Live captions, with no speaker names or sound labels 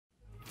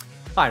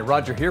Hi,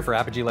 Roger here for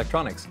Apogee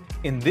Electronics.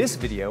 In this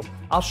video,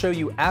 I'll show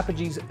you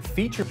Apogee's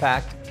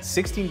feature-packed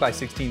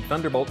 16x16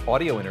 Thunderbolt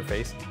audio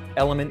interface,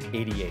 Element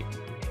 88.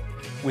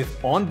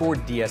 With onboard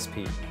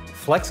DSP,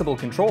 flexible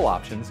control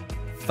options,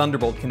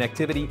 Thunderbolt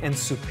connectivity, and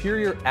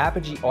superior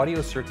Apogee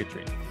audio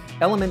circuitry,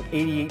 Element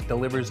 88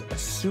 delivers a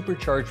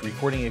supercharged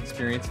recording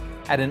experience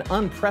at an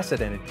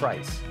unprecedented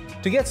price.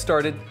 To get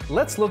started,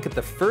 let's look at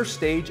the first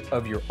stage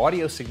of your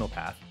audio signal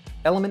path,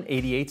 Element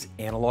 88's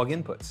analog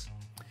inputs.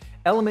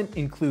 Element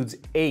includes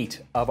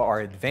 8 of our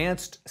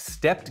advanced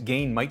stepped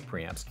gain mic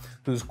preamps,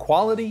 whose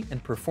quality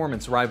and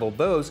performance rival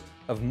those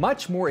of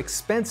much more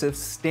expensive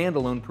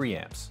standalone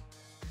preamps.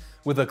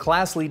 With a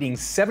class-leading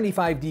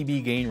 75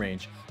 dB gain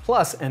range,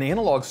 plus an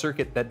analog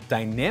circuit that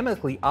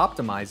dynamically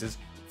optimizes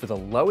for the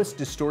lowest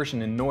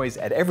distortion and noise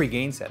at every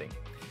gain setting,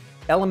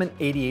 Element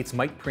 88's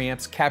mic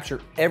preamps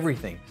capture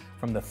everything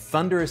from the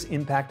thunderous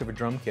impact of a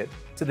drum kit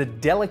to the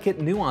delicate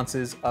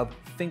nuances of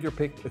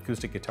finger-picked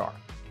acoustic guitar.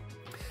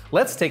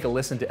 Let's take a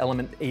listen to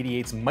Element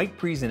 88's mic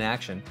pre's in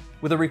action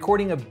with a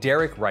recording of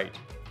Derek Wright,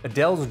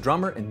 Adele's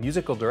drummer and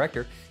musical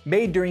director,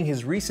 made during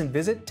his recent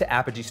visit to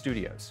Apogee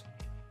Studios.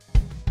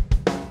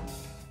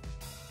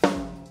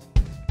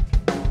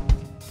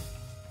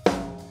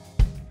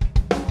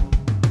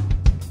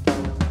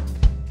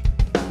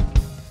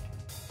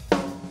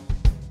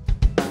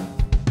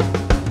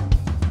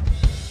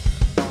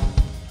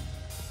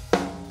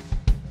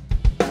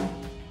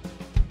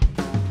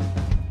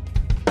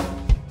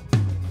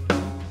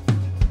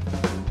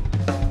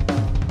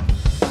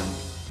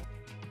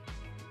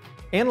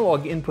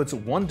 Analog inputs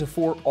 1 to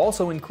 4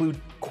 also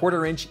include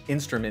quarter-inch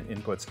instrument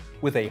inputs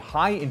with a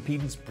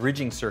high-impedance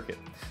bridging circuit,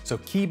 so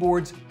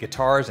keyboards,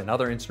 guitars, and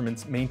other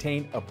instruments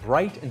maintain a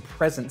bright and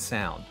present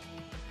sound.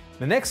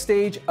 The next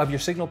stage of your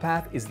signal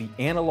path is the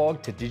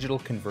analog to digital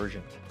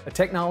conversion, a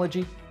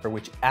technology for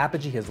which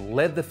Apogee has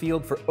led the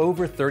field for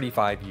over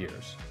 35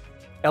 years.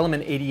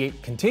 Element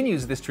 88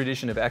 continues this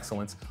tradition of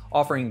excellence,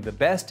 offering the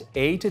best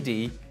A to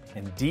D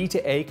and D to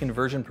A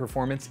conversion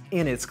performance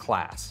in its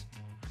class.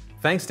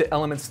 Thanks to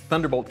Element's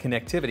Thunderbolt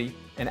connectivity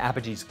and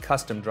Apogee's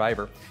custom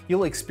driver,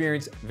 you'll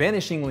experience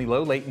vanishingly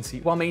low latency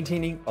while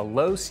maintaining a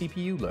low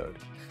CPU load,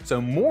 so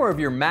more of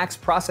your max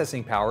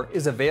processing power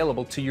is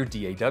available to your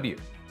DAW.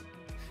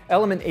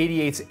 Element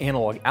 88's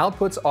analog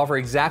outputs offer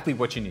exactly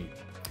what you need: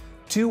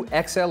 2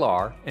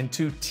 XLR and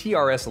 2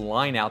 TRS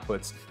line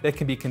outputs that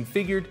can be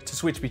configured to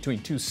switch between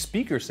 2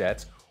 speaker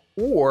sets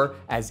or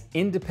as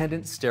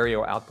independent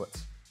stereo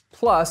outputs,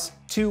 plus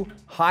 2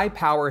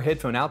 high-power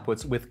headphone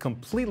outputs with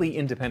completely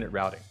independent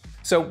routing.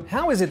 So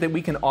how is it that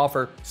we can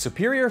offer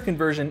superior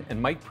conversion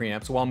and mic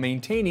preamps while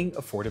maintaining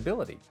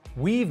affordability?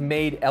 We've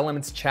made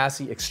Element's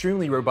chassis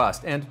extremely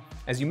robust and,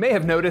 as you may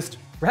have noticed,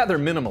 rather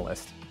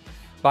minimalist.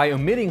 By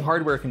omitting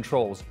hardware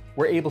controls,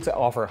 we're able to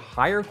offer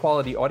higher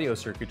quality audio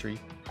circuitry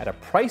at a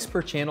price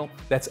per channel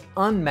that's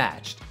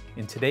unmatched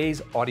in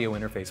today's audio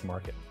interface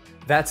market.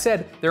 That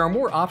said, there are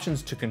more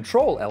options to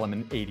control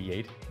Element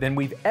 88 than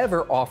we've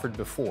ever offered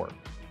before.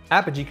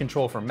 Apogee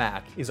Control for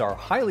Mac is our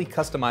highly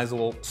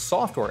customizable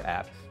software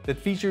app that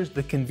features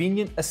the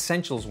convenient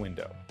Essentials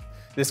window.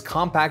 This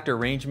compact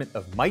arrangement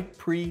of mic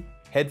pre,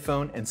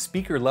 headphone, and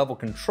speaker level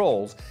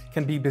controls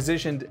can be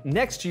positioned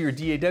next to your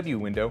DAW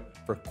window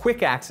for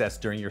quick access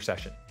during your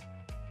session.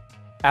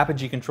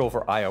 Apogee Control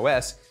for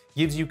iOS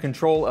gives you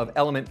control of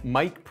Element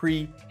mic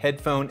pre,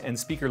 headphone, and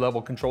speaker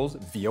level controls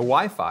via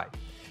Wi-Fi.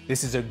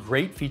 This is a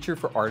great feature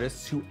for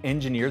artists who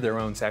engineer their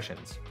own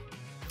sessions.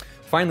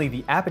 Finally,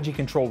 the Apogee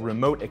Control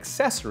Remote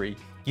accessory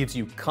gives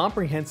you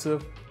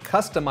comprehensive,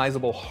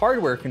 customizable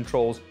hardware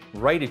controls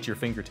right at your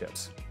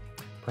fingertips.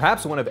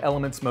 Perhaps one of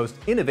Element's most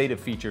innovative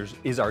features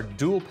is our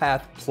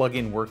dual-path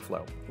plugin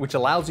workflow, which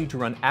allows you to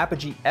run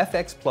Apogee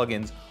FX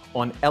plugins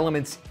on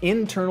Element's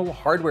internal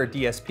hardware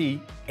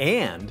DSP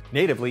and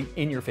natively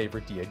in your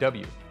favorite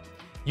DAW.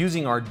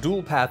 Using our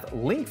dual-path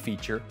link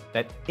feature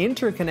that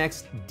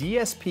interconnects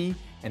DSP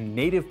and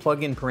native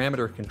plugin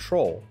parameter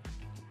control,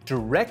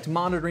 direct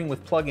monitoring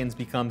with plugins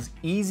becomes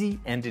easy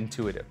and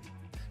intuitive.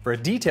 For a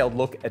detailed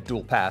look at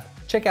dual path,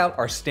 check out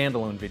our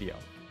standalone video.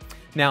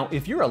 Now,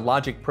 if you're a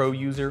Logic Pro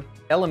user,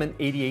 Element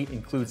 88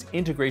 includes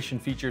integration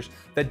features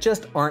that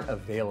just aren't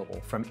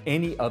available from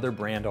any other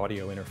brand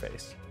audio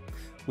interface.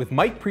 With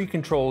mic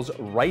pre-controls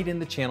right in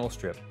the channel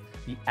strip,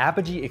 the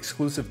Apogee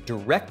exclusive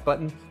direct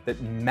button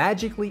that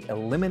magically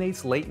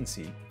eliminates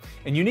latency,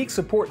 and unique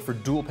support for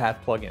dual path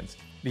plugins,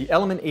 the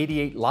Element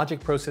 88 Logic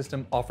Pro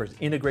system offers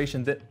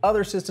integration that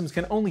other systems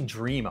can only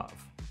dream of.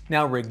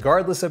 Now,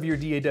 regardless of your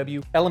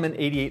DAW, Element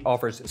 88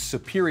 offers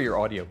superior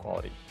audio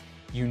quality,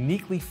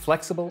 uniquely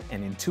flexible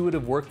and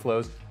intuitive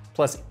workflows,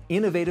 plus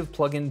innovative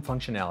plugin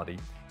functionality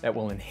that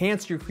will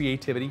enhance your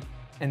creativity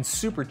and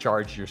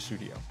supercharge your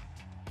studio.